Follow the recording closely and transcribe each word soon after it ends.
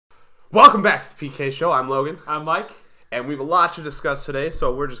Welcome back to the PK Show. I'm Logan. I'm Mike. And we have a lot to discuss today,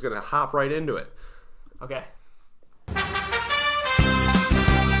 so we're just going to hop right into it. Okay.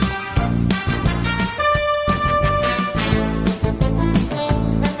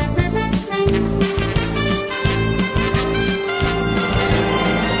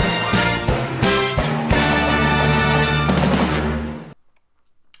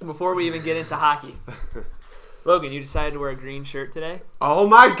 Before we even get into hockey, Logan, you decided to wear a green shirt today? Oh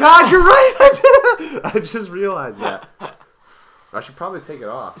my God, you're right! I just realized that. I should probably take it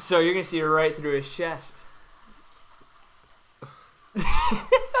off. So you're going to see right through his chest.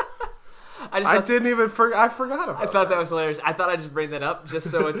 I forgot about I thought that was hilarious. I thought I'd just bring that up just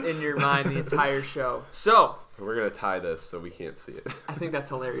so it's in your mind the entire show. So we're going to tie this so we can't see it. I think that's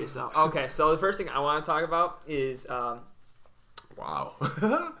hilarious, though. Okay, so the first thing I want to talk about is wow.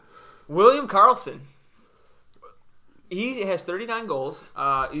 William Karlsson. He has 39 goals.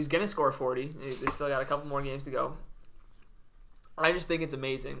 He's going to score 40. They still got a couple more games to go. I just think it's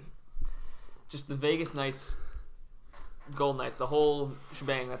amazing. Just the Vegas Knights, Golden Knights, the whole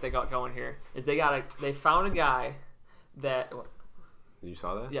shebang that they got going here is they found a guy that. You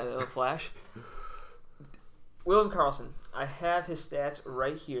saw that? Yeah, the little flash. William Karlsson. I have his stats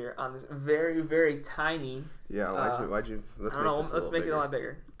right here on this very, very tiny. Yeah, why'd you? Let's make it a lot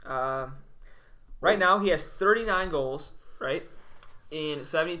bigger. Right now, he has 39 goals, right, in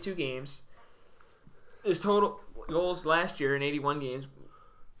 72 games. His total goals last year in 81 games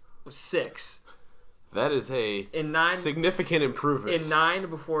was 6. That is a significant improvement. In 9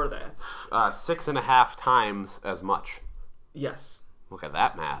 before that. 6.5 times as much. Yes. Look at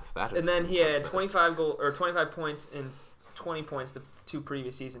that math. That is. And then he had 25 points in 20 points the 2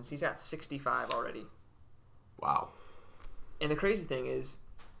 previous seasons. He's got 65 already. Wow. And the crazy thing is,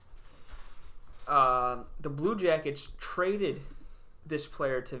 the Blue Jackets traded this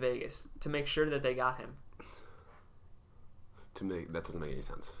player to Vegas to make sure that they got him. That doesn't make any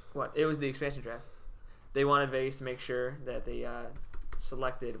sense. What? It was the expansion draft. They wanted Vegas to make sure that they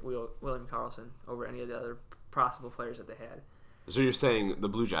selected William Karlsson over any of the other possible players that they had. So you're saying the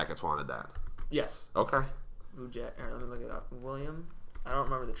Blue Jackets wanted that? Yes. Okay. Let me look it up. William, I don't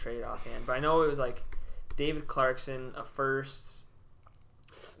remember the trade offhand, but I know it was like David Clarkson, a first.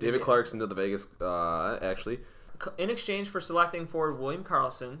 David Clarkson to the Vegas, actually. In exchange for selecting forward William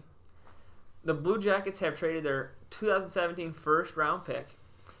Karlsson, the Blue Jackets have traded their 2017 first-round pick,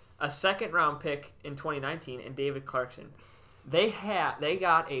 a second-round pick in 2019, and David Clarkson. They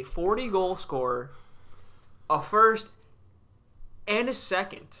got a 40-goal scorer, a first, and a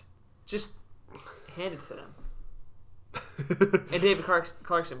second, just handed to them. And David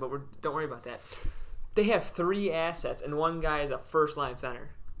Clarkson, but don't worry about that. They have 3 assets, and one guy is a first-line center.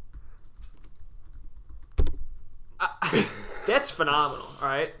 That's phenomenal, all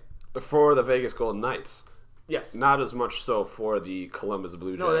right? For the Vegas Golden Knights. Yes. Not as much so for the Columbus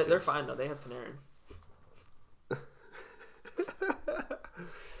Blue Jackets. No, they're fine, though. They have Panarin.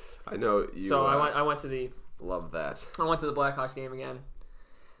 I know you. So I went to the. Love that. I went to the Blackhawks game again.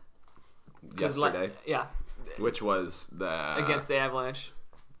 Yesterday? Yeah. Which was the. Against the Avalanche.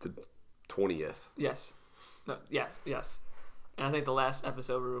 The 20th. Yes. No, yes. And I think the last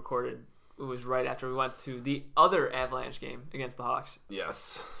episode we recorded. It was right after we went to the other Avalanche game against the Hawks.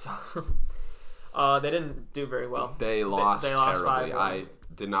 Yes. So they didn't do very well. They lost terribly. 5-1. I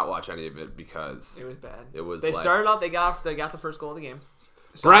did not watch any of it because it was bad. It was. They started out. They got the first goal of the game.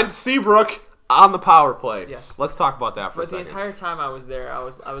 So, Brent Seabrook on the power play. Yes. Let's talk about that for a second. But the entire time I was there, I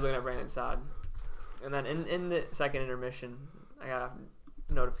was looking at Brandon Saad, and then in the second intermission, I got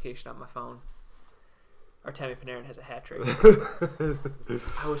a notification on my phone. Artemi Panarin has a hat trick.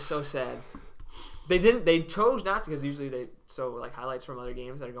 I was so sad. They chose not to because usually they show like highlights from other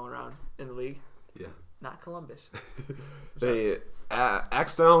games that are going around in the league. Yeah. Not Columbus. They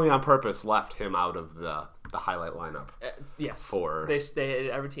accidentally on purpose left him out of the highlight lineup. Yes. They had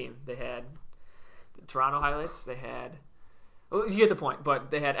every team. They had the Toronto highlights. They had. Well, you get the point.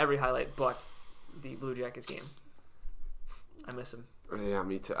 But they had every highlight but the Blue Jackets game. I miss him. Yeah,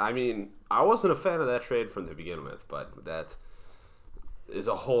 me too. I mean, I wasn't a fan of that trade from the begin with, but that is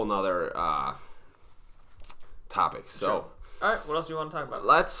a whole nother topic. So, sure. All right, what else do you want to talk about?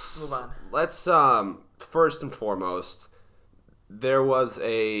 Let's move on. Let's first and foremost, there was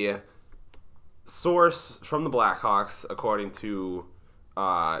a source from the Blackhawks, according to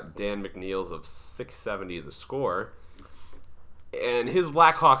Dan McNeil's of 670 The Score, and his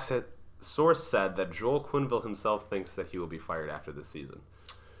Blackhawks source said that Joel Quenneville himself thinks that he will be fired after this season.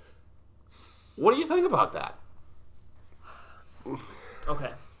 What do you think about that?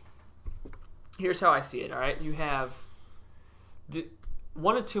 Okay. Here's how I see it, all right? You have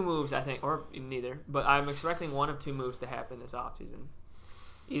one of two moves, I think, or neither, but I'm expecting one of two moves to happen this offseason.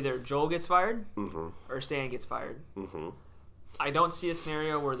 Either Joel gets fired or Stan gets fired. I don't see a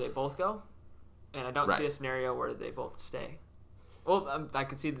scenario where they both go, and I don't see a scenario where they both stay. Well, I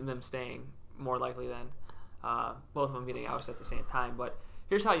could see them staying more likely than both of them getting ousted at the same time. But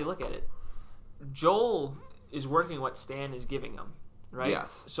here's how you look at it. Joel is working what Stan is giving him, right?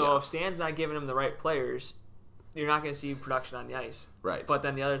 Yes. So if Stan's not giving him the right players, you're not going to see production on the ice. Right. But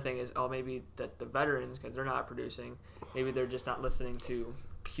then the other thing is, maybe that the veterans, because they're not producing, maybe they're just not listening to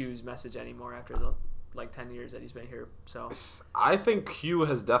Q's message anymore after the 10 years that he's been here. So I think Q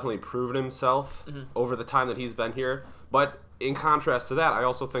has definitely proven himself over the time that he's been here. But in contrast to that, I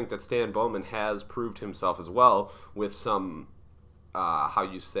also think that Stan Bowman has proved himself as well with some, not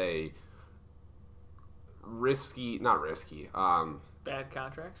risky. Bad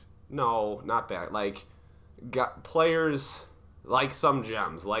contracts? No, not bad. Got players like some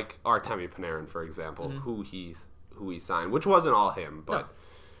gems, like Artemi Panarin, for example, who he signed, which wasn't all him, but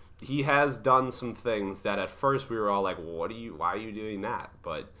he has done some things that at first we were all like, why are you doing that?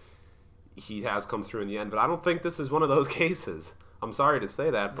 But he has come through in the end. But I don't think this is one of those cases. I'm sorry to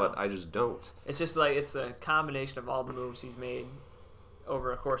say that, but I just don't. It's just it's a combination of all the moves he's made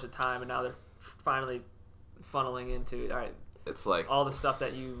over a course of time, and now they're finally funneling into, all right, it's like all the stuff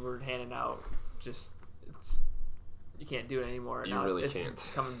that you were handing out, you can't do it anymore. You now really it's can't.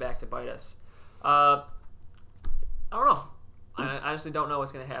 Coming back to bite us. I don't know. I honestly don't know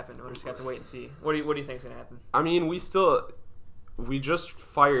what's going to happen. We're just going to have to wait and see. What do you think is going to happen? I mean, we just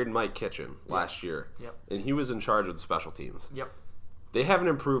fired Mike Kitchen last year. Yep. And he was in charge of the special teams. Yep. They haven't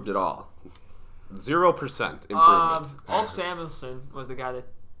improved at all. 0% improvement. Ulf Samuelsson was the guy that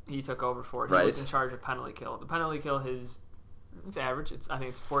he took over for. He was in charge of penalty kill. The penalty kill, it's average. I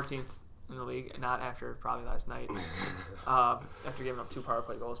think it's 14th in the league, not after probably last night, after giving up 2 power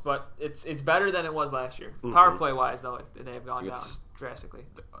play goals. But it's better than it was last year. Power play wise, though, they have gone down drastically.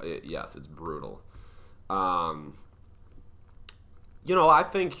 Yes, it's brutal. I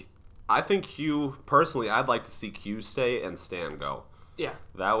think Q, personally, I'd like to see Q stay and Stan go. Yeah.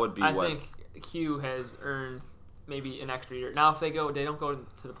 That would be I think Q has earned maybe an extra year. Now, if they don't go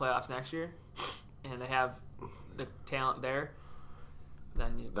to the playoffs next year, and they have the talent there,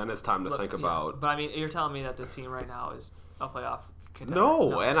 then it's time to think about. But I mean, you're telling me that this team right now is a playoff contender.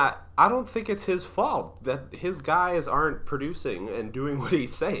 No, and I don't think it's his fault that his guys aren't producing and doing what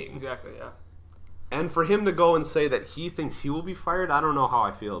he's saying. Exactly, yeah. And for him to go and say that he thinks he will be fired, I don't know how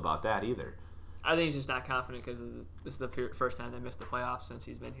I feel about that either. I think he's just not confident because this is the first time they missed the playoffs since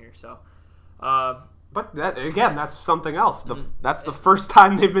he's been here. So, but that's something else. That's the first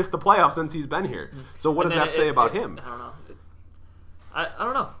time they've missed the playoffs since he's been here. So what does that say about him? I don't know. I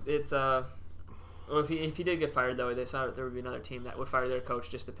don't know. It's well, if he did get fired though, they saw that there would be another team that would fire their coach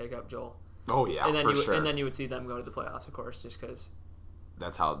just to pick up Joel. Oh yeah, and then sure. And then you would see them go to the playoffs, of course, just because.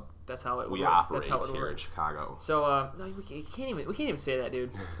 That's how it we work. operate That's how it here work. in Chicago. So no, we can't even say that,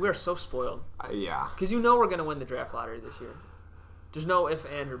 dude. We are so spoiled. Yeah. Because we're gonna win the draft lottery this year. There's no if,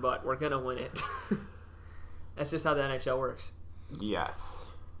 and, or but. We're gonna win it. That's just how the NHL works. Yes.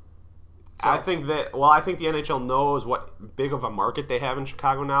 So, I think the NHL knows what big of a market they have in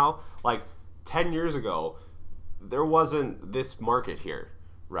Chicago now. 10 years ago, there wasn't this market here,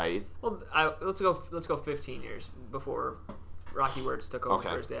 right? Well, let's go 15 years before Rocky Wirtz took over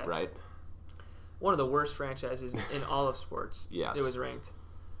for his dad. Right. One of the worst franchises in all of sports. Yes. It was ranked.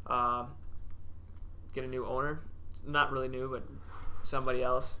 Get a new owner. It's not really new, but somebody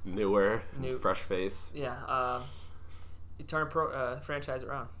else. New, fresh face. Yeah. You turn a franchise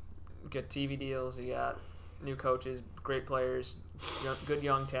around. You get TV deals. You got new coaches, great players, good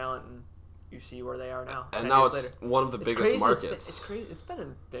young talent, and you see where they are now. And now it's one of the biggest markets. It's crazy. It's been a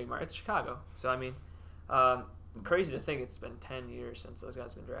big market. It's Chicago. So, I mean, crazy to think it's been 10 years since those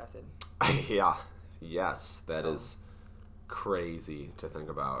guys have been drafted. Yeah. Yes, that is crazy to think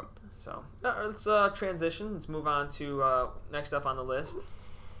about. So, let's transition. Let's move on to next up on the list.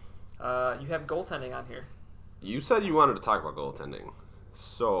 You have goaltending on here. You said you wanted to talk about goaltending.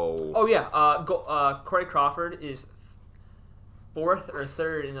 So... Oh, yeah. Corey Crawford is 4th or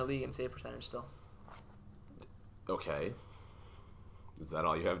 3rd in the league in save percentage still. Okay. Is that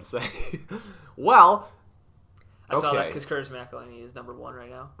all you have to say? Well... I saw that because Curtis McElhinney is number 1 right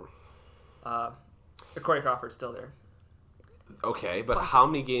now. Corey Crawford's still there. Okay, but how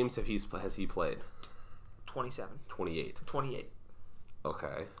many games has he played? 27. 28. 28.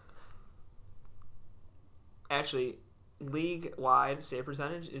 Okay. Actually, league-wide save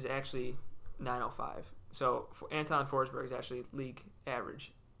percentage is actually .905. So Anton Forsberg is actually league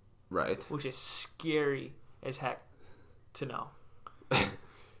average. Right. Which is scary as heck to know.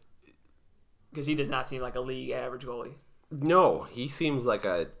 Because he does not seem like a league average goalie. No, he seems like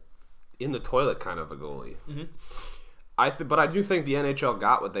a in the toilet kind of a goalie. Mm-hmm. But I do think the NHL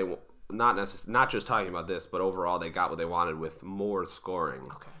got what they not just talking about this, but overall they got what they wanted with more scoring.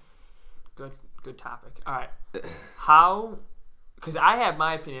 Okay, good topic. All right, how? Because I have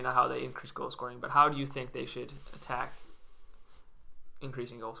my opinion on how they increase goal scoring, but how do you think they should attack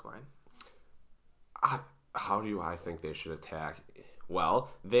increasing goal scoring? How do I think they should attack?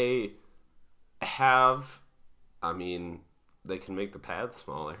 Well, they have. I mean, they can make the pads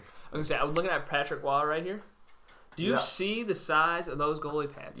smaller. I was gonna say, I'm looking at Patrick Waugh right here. Do you Yeah. see the size of those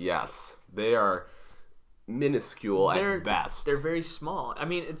goalie pads? Yes, they are minuscule at best. They're very small. I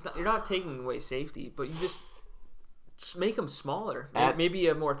mean, you're not taking away safety, but you just make them smaller. Maybe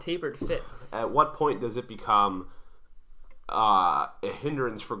a more tapered fit. At what point does it become a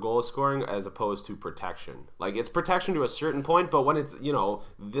hindrance for goal scoring as opposed to protection? Like, it's protection to a certain point, but when it's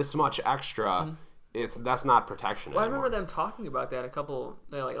this much extra, that's not protection Well, anymore. I remember them talking about that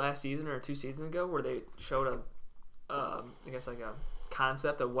like last season or 2 seasons ago, where they showed I guess like a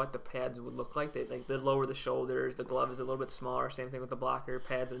concept of what the pads would look like. They lower the shoulders, the glove is a little bit smaller. Same thing with the blocker,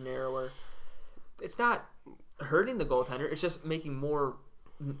 pads are narrower. It's not hurting the goaltender. It's just making more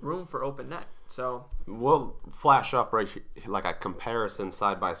room for open net. So we'll flash up right here, like a comparison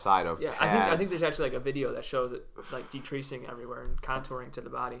side by side of pads. I think there's actually like a video that shows it like decreasing everywhere and contouring to the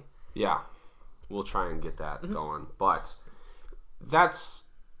body. Yeah, we'll try and get that going. But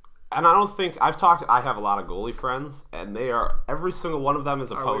and I don't think I have a lot of goalie friends, and every single one of them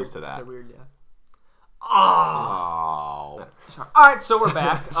is opposed to that. They're weird, yeah. Oh. Sorry. All right, so we're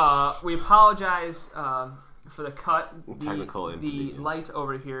back. We apologize for the cut. Technical The inconvenience. light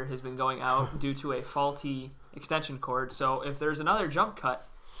over here has been going out due to a faulty extension cord. So if there's another jump cut,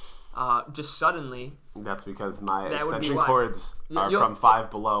 just suddenly, That's because my That would be extension why. cords are from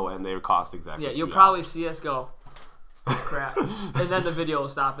Five Below, and they cost exactly yeah, you'll $2. probably see us go, crap, and then the video will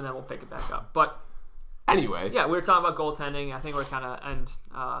stop, and then we'll pick it back up. But Anyway. yeah, we were talking about goaltending. I think we're kind of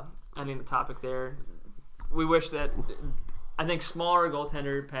ending the topic there. We wish that I think smaller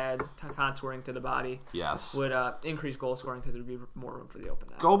goaltender pads contouring to the body Yes. would increase goal scoring because there would be more room for the open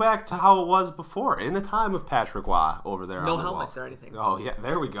net. Go back to how it was before, in the time of Patrick Waugh over there. No on the helmets wall. or anything. Oh yeah,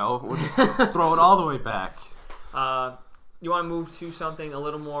 there we go. We'll just throw it all the way back. You want to move to something a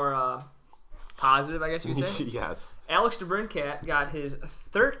little more positive, I guess you could say? Yes. Alex DeBrincat got his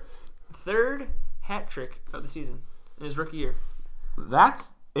third hat trick of the season in his rookie year.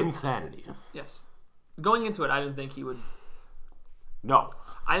 That's insanity. Yes. Going into it, I didn't think he would. No.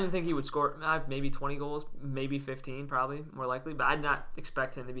 I didn't think he would score maybe 20 goals, maybe 15, probably more likely. But I did not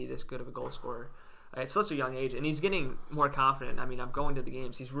expect him to be this good of a goal scorer at such a young age, and he's getting more confident. I mean, I'm going to the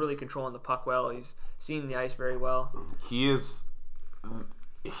games. He's really controlling the puck well. He's seeing the ice very well. He is.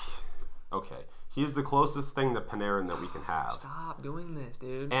 Okay. He is the closest thing to Panarin that we can have. Stop doing this,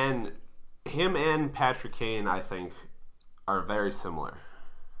 dude. And him and Patrick Kane, I think, are very similar.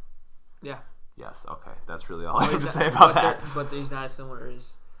 Yeah. Yes, okay. That's really all I have to say about that. But he's not as similar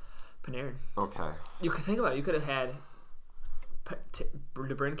as Panarin. Okay. You could think about it. You could have had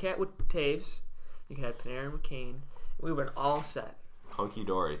DeBrincat with Taves. You could have Panarin with Kane. We would have been all set. Hunky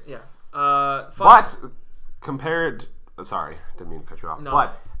dory. Yeah. But compared... Sorry, didn't mean to cut you off. No.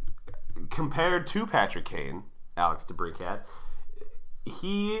 But compared to Patrick Kane, Alex DeBrincat,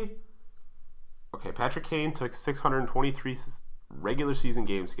 Patrick Kane took 623 regular season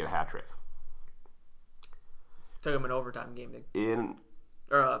games to get a hat trick. Took him an overtime game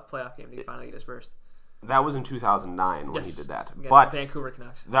or a playoff game to finally get his first. That was in 2009 when he did that. Against But Vancouver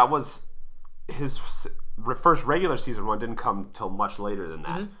Canucks. that was his first regular season one. Didn't come till much later than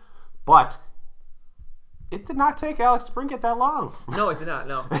that. Mm-hmm. But it did not take Alex DeBrincat that long. No, it did not.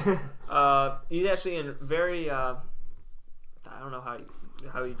 No. He's actually in very. I don't know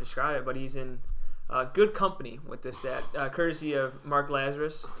how you describe it, but he's in good company with this stat, courtesy of Mark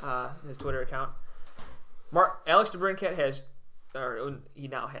Lazarus, his Twitter account. Alex DeBrincat he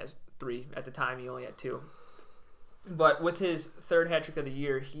now has 3. At the time, he only had 2. But with his third hat trick of the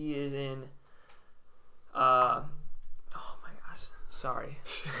year, he is in. Oh my gosh! Sorry.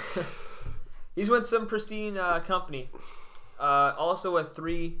 He's with some pristine company. Also with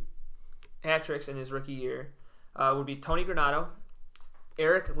 3 hat tricks in his rookie year would be Tony Granato,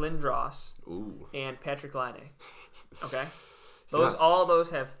 Eric Lindros, and Patrick Laine. Okay, all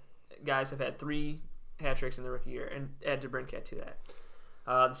those guys have had 3 hat tricks in the rookie year, and add DeBrincat to that.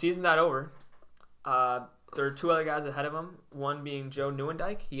 The season's not over. There are 2 other guys ahead of him. One being Joe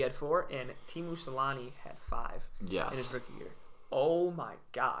Nieuwendyk, he had 4, and Teemu Selanne had 5 in his rookie year. Oh my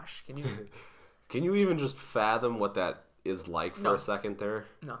gosh! Can you even just fathom what that is like for No. a second there.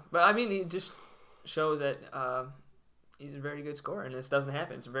 No, but I mean, he just shows that he's a very good scorer, and this doesn't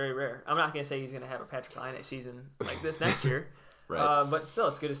happen. It's very rare. I'm not gonna say he's gonna have a Patrick Laine season like this next year, Right. but still,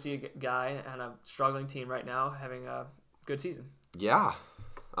 it's good to see a guy on a struggling team right now having a good season. Yeah,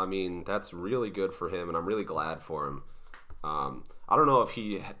 I mean that's really good for him, and I'm really glad for him. I don't know if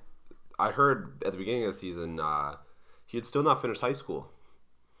I heard at the beginning of the season he had still not finished high school.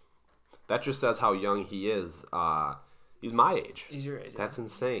 That just says how young he is. He's my age. He's your age. That's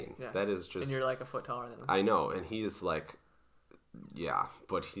insane. Yeah. That is just. And you're like a foot taller than him. I know, and he's like, yeah,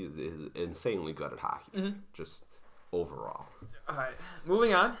 but he's insanely good at hockey. Just overall. All right,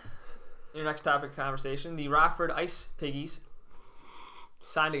 moving on. Your next topic of conversation: the Rockford Ice Piggies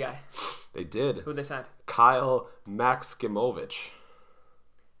signed a guy. They did. Who they signed? Kyle Maximovich.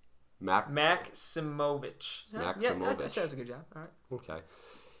 Maximovich. Yeah, I said that's a good job. All right. Okay.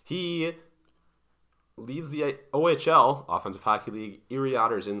 He leads the OHL, Offensive Hockey League, Erie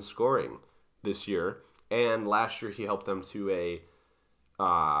Otters in scoring this year. And last year he helped them to a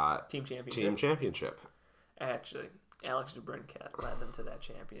Team championship. team championship. Actually, Alex DeBrincat led them to that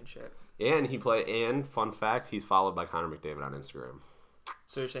championship. And fun fact, he's followed by Connor McDavid on Instagram.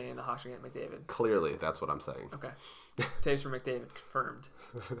 So you're saying the Hawks are getting McDavid? Clearly, that's what I'm saying. Okay. Tapes for McDavid confirmed.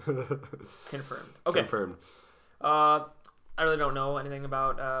 Confirmed. Okay. Confirmed. I really don't know anything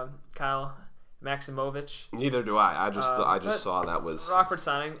about Kyle Maximovich. Neither do I. I just saw that was Rockford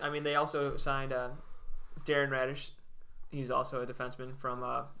signing. I mean, they also signed Darren Radish. He's also a defenseman from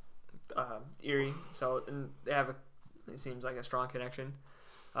Erie. So they have it seems like a strong connection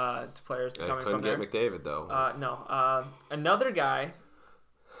to players coming from there. Couldn't get McDavid though. No. Another guy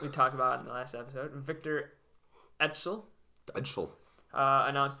we talked about in the last episode, Victor Etchel,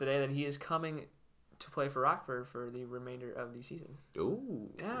 announced today that he is coming to play for Rockford for the remainder of the season. Ooh.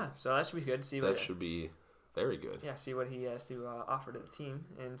 Yeah, so that should be good to see. That should be very good. Yeah, see what he has to offer to the team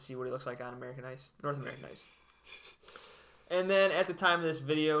and see what he looks like on North American ice. And then at the time of this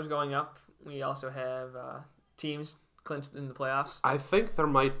video is going up, we also have teams clinched in the playoffs. I think there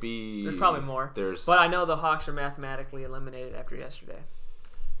might be. There's probably more. But I know the Hawks are mathematically eliminated after yesterday.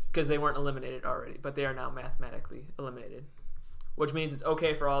 Because they weren't eliminated already, but they are now mathematically eliminated. Which means it's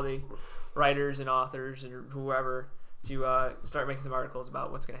okay for all the writers and authors and whoever to start making some articles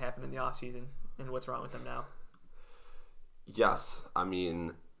about what's going to happen in the offseason and what's wrong with them now. Yes. I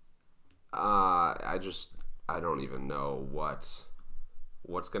mean, I don't even know what's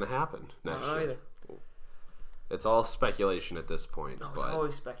going to happen next year. I don't know either. It's all speculation at this point. No, it's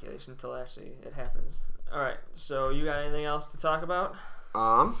always speculation until actually it happens. All right, so you got anything else to talk about?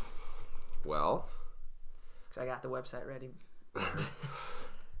 Well, 'cause I got the website ready.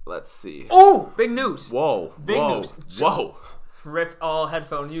 let's see. Oh, big news! Whoa! Big news! Whoa! Rip all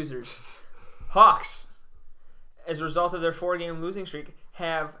headphone users. Hawks, as a result of their 4-game losing streak,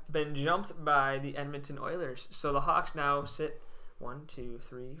 have been jumped by the Edmonton Oilers. So the Hawks now sit 1, 2,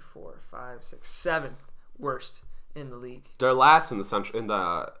 3, 4, 5, 6, 7th worst in the league. They're last in the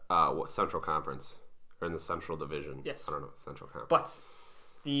Central Conference or in the Central Division. Yes, I don't know, Central Conference. But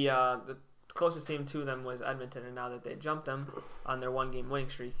the closest team to them was Edmonton, and now that they jumped them on their 1-game winning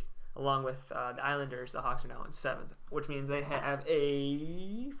streak, along with the Islanders, the Hawks are now in 7th, which means they have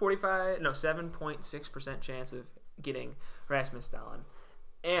a 7.6% chance of getting Rasmus Dahlin.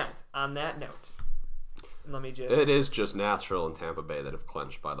 And on that note, It is just Nashville and Tampa Bay that have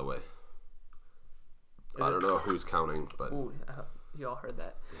clinched, by the way. I don't know who's counting, but ooh, you all heard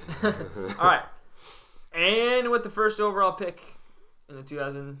that. All right. And with the first overall pick in the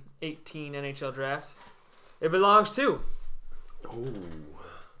 2018 NHL draft, it belongs to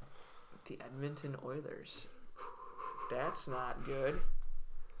the Edmonton Oilers. That's not good.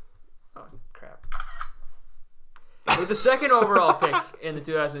 Oh, crap. With the second overall pick in the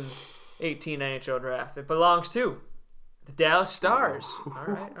 2018 NHL draft, it belongs to the Dallas Stars. All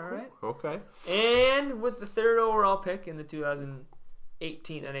right. Okay. And with the third overall pick in the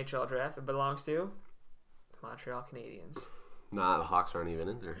 2018 NHL draft, it belongs to the Montreal Canadiens. Nah, the Hawks aren't even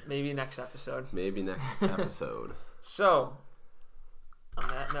in there. Maybe next episode. So, on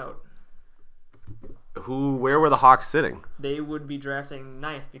that note, where were the Hawks sitting? they would be drafting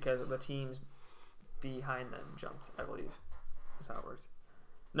 9th because the teams behind them jumped, I believe. That's how it works.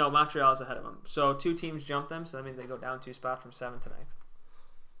 No, Montreal is ahead of them. So 2 teams jumped them, so that means they go down 2 spots from 7th to 9th.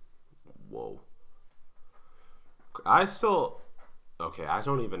 Whoa. I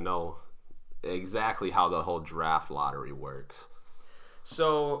don't even know exactly how the whole draft lottery works.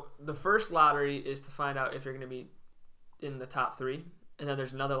 So the first lottery is to find out if you're going to be in the top 3, and then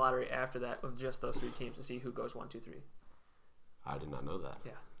there's another lottery after that of just those 3 teams to see who goes 1, 2, 3. I did not know that.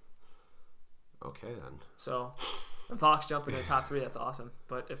 Yeah. Okay then. So If the Hawks jump into the top 3, that's awesome.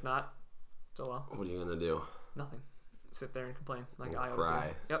 But if not, so well. What are you gonna do? Nothing. Sit there and complain like We'll I always cry.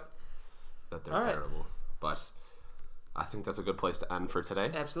 do. Yep. That they're All right. terrible. But I think that's a good place to end for today.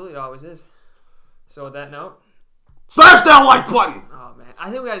 Absolutely, it always is. So with that note, Smash that like button! oh man, I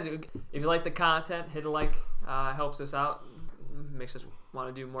think we gotta do. If you like the content, hit a like. Helps us out. Makes us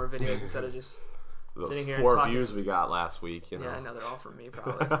want to do more videos instead of just Those sitting here and 4 talking. views we got last week, you know. Yeah, I know they're all from me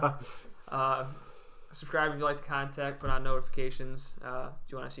probably. Subscribe if you like the content. Put on notifications.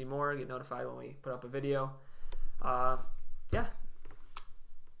 If you want to see more, get notified when we put up a video. Yeah,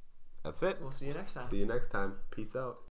 That's it. we'll see you next time. See you next time. Peace out.